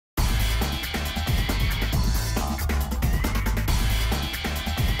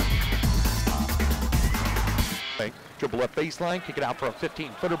Dribble left baseline, kick it out for a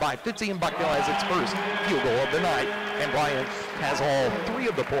 15-footer by Fitzy, and Bucknell has its first field goal of the night. And Bryant has all 3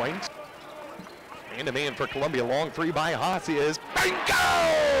 of the points. Man-to-man for Columbia, long 3 by Haas is bingo!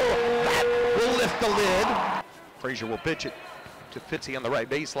 That will lift the lid. Frazier will pitch it to Fitzy on the right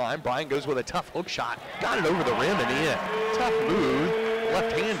baseline. Bryant goes with a tough hook shot. Got it over the rim and in. Tough move,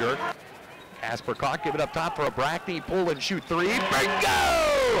 left-hander. Casper caught, give it up top for a Brackney, pull and shoot 3. Bingo!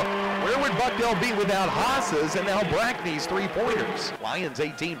 Where would Bucknell be without Haas's and now Brackney's 3-pointers? Lions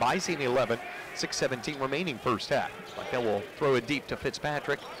 18, Bison 11, 6:17 remaining first half. Bucknell will throw it deep to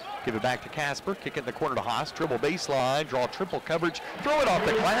Fitzpatrick. Give it back to Casper, kick it in the corner to Haas, dribble baseline, draw triple coverage, throw it off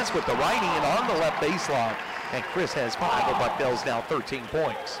the glass with the righty and on the left baseline. And Chris has 5, but Bucknell's now 13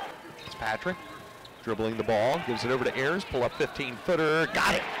 points. Fitzpatrick dribbling the ball, gives it over to Ayers, pull up 15-footer,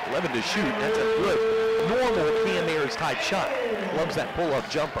 got it, 11 to shoot. That's a good, normal Cam Ayers type shot. Loves that pull-up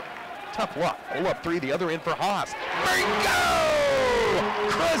jumper. Tough luck, pull up 3, the other in for Haas. Bingo!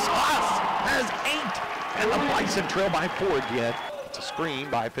 Chris Haas has 8, and the Bison trail by 4 again. It's a screen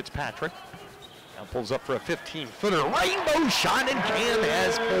by Fitzpatrick. Now pulls up for a 15-footer, rainbow shot, and Cam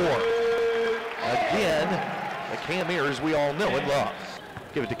has 4. Again, the Cam Ayers we all know and love.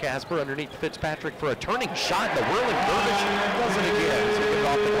 Give it to Casper underneath Fitzpatrick for a turning shot, and the whirling dervish does it again. So get it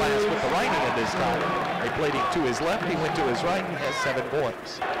off the glass with the right hand this time. They played him to his left, he went to his right, and has 7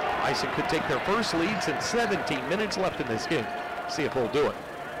 points. Bison could take their first leads in 17 minutes left in this game. See if they'll do it.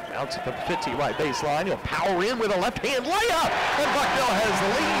 Bounce at the Fitzy right baseline. He'll power in with a left-hand layup, and Bucknell has the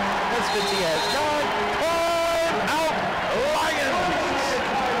lead as Fitzy has 9. Time out, Lions!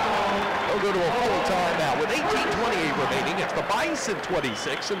 They'll go to a full timeout with 18:28 remaining. It's the Bison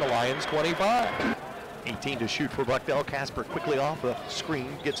 26 and the Lions 25. 18 to shoot for Bucknell. Casper quickly off the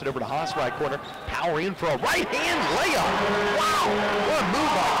screen, gets it over to Haas, right corner. Power in for a right-hand layup. Wow, what a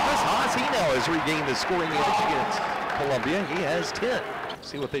move by Chris Haas. He now has regained the scoring edge against Columbia. He has 10.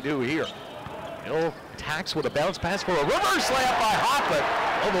 See what they do here. Hill attacks with a bounce pass for a reverse layup by Hoffman.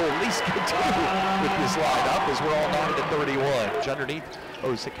 Although at least get 2 with this lineup as we're all knotted at 31. Underneath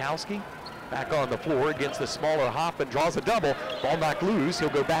Osikowski. Back on the floor against the smaller Hoffman, draws a double. Ball knocked loose, he'll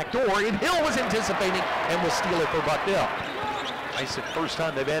go back door, and Hill was anticipating and will steal it for Bucknell. Bison, first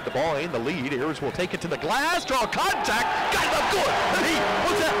time they've had the ball in the lead. Ayers will take it to the glass, draw contact, got it up good. And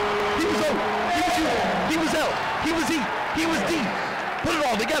what's that? He was out, he was out, he was deep. Put it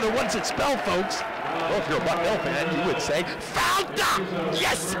all together once it's spelled, folks. Well, if you're a Bucknell fan, you would say, fouled up!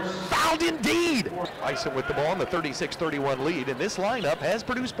 Yes, fouled indeed! Bison with the ball in the 36-31 lead, and this lineup has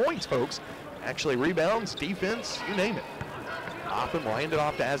produced points, folks. Actually, rebounds, defense, you name it. Hoffman will hand it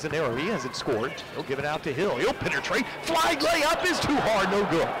off to Azanero. He hasn't scored. He'll give it out to Hill. He'll penetrate. Flying layup is too hard, no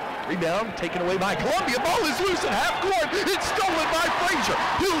good. Rebound taken away by Columbia. Ball is loose at half court. It's stolen by Frazier.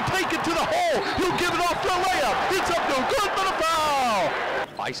 He'll take it to the hole. He'll give it off for a layup. It's up no good for the foul.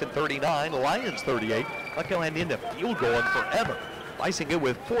 Bison 39, Lions 38. Bucknell hadn't into field goal forever. Bison good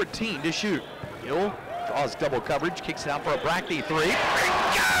with 14 to shoot. Hill draws double coverage, kicks it out for a Brackney 3. Bingo!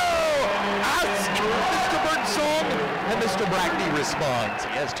 Ask Mr. Birdsong, and Mr. Brackney responds. He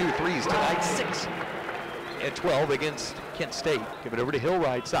has 2 threes tonight, 6 and 12 against Kent State. Give it over to Hill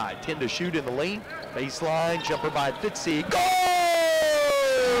right side. 10 to shoot in the lane. Baseline, jumper by Fitzy. Goal!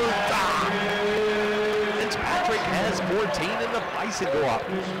 Fitzpatrick has 14 and the Bison go up.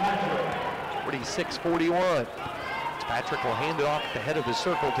 46-41. Fitzpatrick will hand it off at the head of his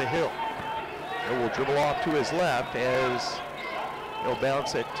circle to Hill. Hill will dribble off to his left as he'll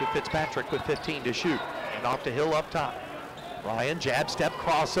bounce it to Fitzpatrick with 15 to shoot. And off to Hill up top. Ryan, jab step,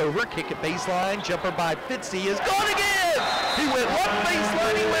 crossover, kick it baseline, jumper by Fitzy is gone again! He went left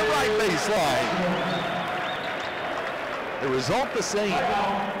baseline, he went right baseline. The result the same.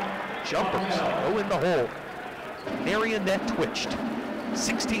 Jumpers go in the hole. Marionette twitched.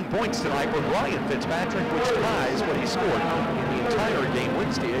 16 points tonight with Ryan Fitzpatrick, which ties what he scored in the entire game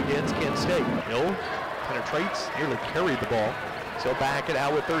Wednesday against Kent State. Hill penetrates, nearly carried the ball. So back it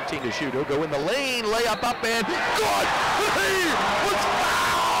out with 13 to shoot. He'll go in the lane, layup up and good! He was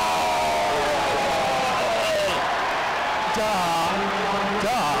fouled!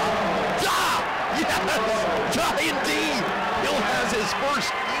 Yes! Indeed! Hill has his first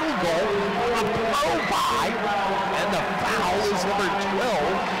field goal, a pro by, and the foul is number 12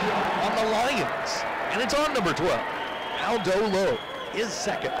 on the Lions. And it's on number 12. Aldo Lowe is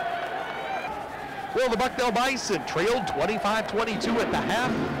second. Well, the Bucknell Bison trailed 25-22 at the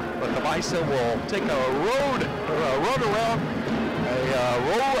half, but the Bison will take a run around a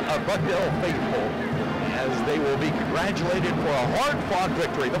row of Bucknell faithful as they will be congratulated for a hard-fought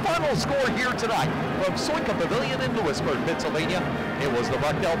victory. The final score here tonight from Soika Pavilion in Lewisburg, Pennsylvania. It was the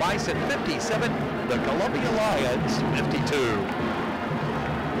Bucknell Bison 57, the Columbia Lions 52.